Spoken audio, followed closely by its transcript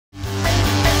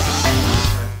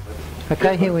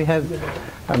Okay, here we have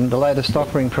the latest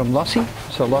offering from Losi,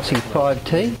 so Losi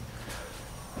 5IVE-T.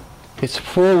 It's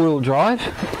four-wheel drive,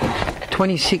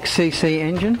 26cc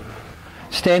engine,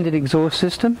 standard exhaust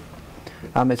system.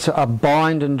 It's a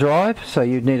bind and drive, so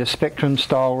you'd need a Spektrum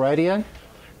style radio.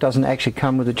 Doesn't actually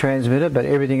come with a transmitter, but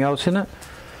everything else in it.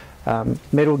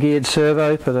 Metal geared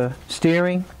servo for the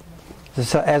steering.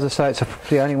 As I say, it's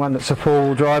the only one that's a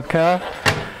four-wheel drive car.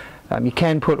 You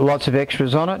can put lots of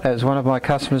extras on it, as one of my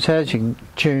customers has. You can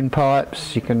tune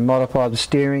pipes, you can modify the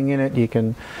steering in it, you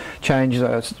can change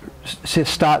the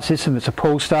start system. It's a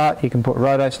pull start, you can put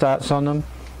roto starts on them.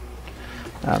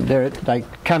 They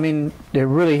come in, they're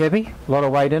really heavy, a lot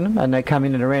of weight in them, and they come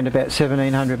in at around about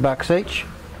 $1,700 each.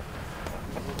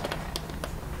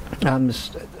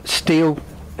 Steel,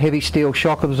 heavy steel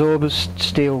shock absorbers,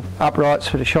 steel uprights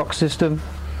for the shock system,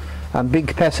 big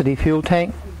capacity fuel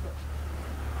tank.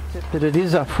 But it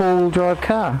is a four-wheel drive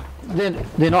car.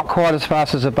 They're not quite as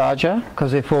fast as a Barger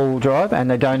because they're four-wheel drive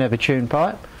and they don't have a tune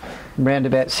pipe. Around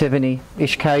about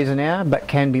 70-ish k's an hour, but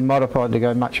can be modified to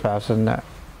go much faster than that.